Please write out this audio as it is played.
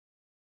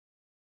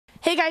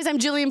Hey guys, I'm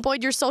Jillian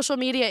Boyd, your social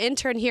media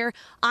intern here.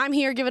 I'm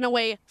here giving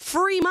away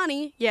free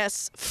money,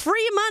 yes,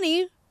 free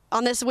money,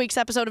 on this week's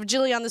episode of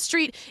Jilly on the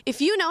Street if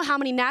you know how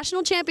many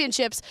national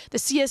championships the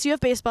CSUF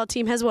baseball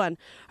team has won.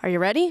 Are you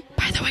ready?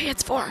 By the way,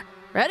 it's 4.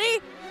 Ready?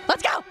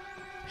 Let's go!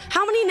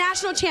 How many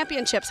national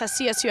championships has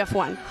CSUF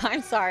won?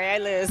 I'm sorry, I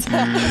lose.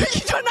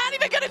 You're not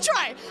even gonna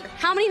try!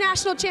 How many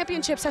national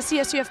championships has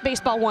CSUF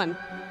baseball won?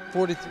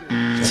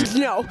 43.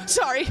 No,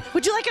 sorry.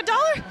 Would you like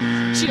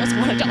 $1? She doesn't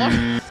want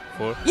 $1.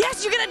 4.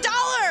 Yes, you get $1!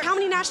 How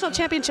many national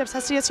championships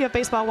has CSUF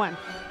baseball won?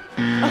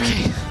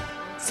 Okay.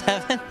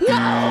 7.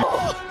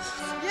 No!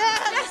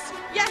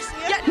 Yes.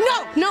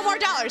 No more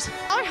dollars.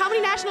 How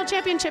many national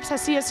championships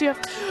has CSUF?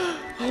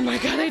 Oh my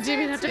God, I didn't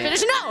even have to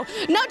finish.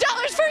 No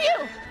dollars for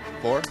you.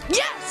 4.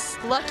 Yes,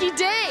 lucky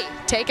day.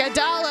 Take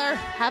 $1.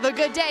 Have a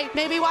good day.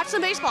 Maybe watch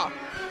some baseball.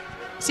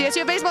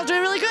 CSUF baseball's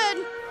doing really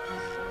good.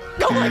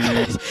 Oh my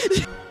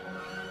goodness.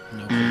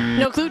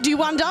 No clue. Do you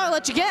want $1? I'll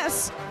let you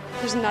guess.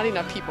 There's not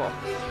enough people.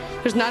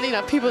 There's not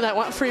enough people that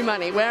want free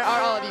money. Where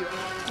are all of you?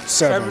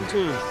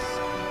 17.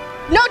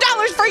 No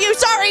dollars for you,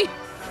 sorry.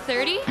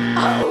 30?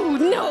 Oh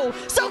no,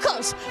 so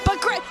close. But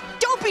great.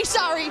 Don't be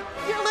sorry.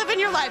 You're living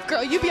your life,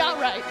 girl. You be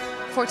all right.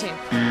 14.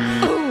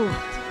 Ooh.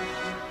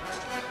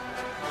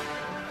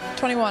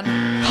 21.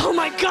 Oh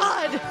my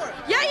God.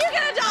 Yeah, you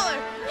get $1.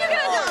 You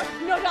get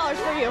 $1. No dollars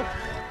for you.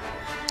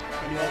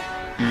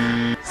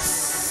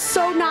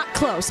 So not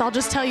close. I'll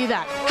just tell you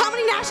that. How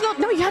many national?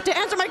 No, you have to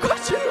answer my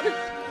question.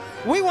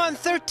 We won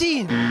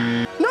 13.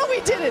 No,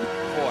 we didn't.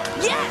 4.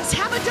 Yes,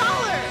 have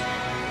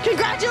 $1.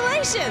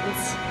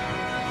 Congratulations.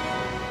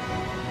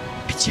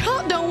 But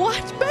y'all don't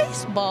watch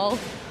baseball.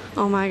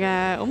 Oh my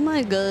God. Oh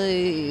my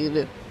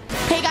God.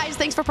 Hey guys,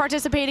 thanks for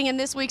participating in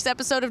this week's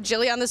episode of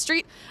Jilly on the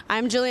Street.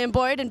 I'm Jillian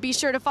Boyd, and be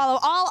sure to follow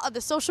all of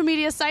the social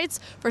media sites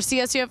for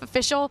CSUF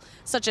Official,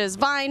 such as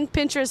Vine,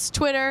 Pinterest,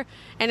 Twitter,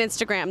 and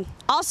Instagram.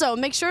 Also,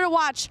 make sure to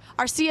watch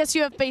our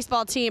CSUF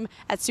baseball team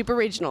at Super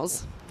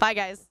Regionals. Bye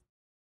guys.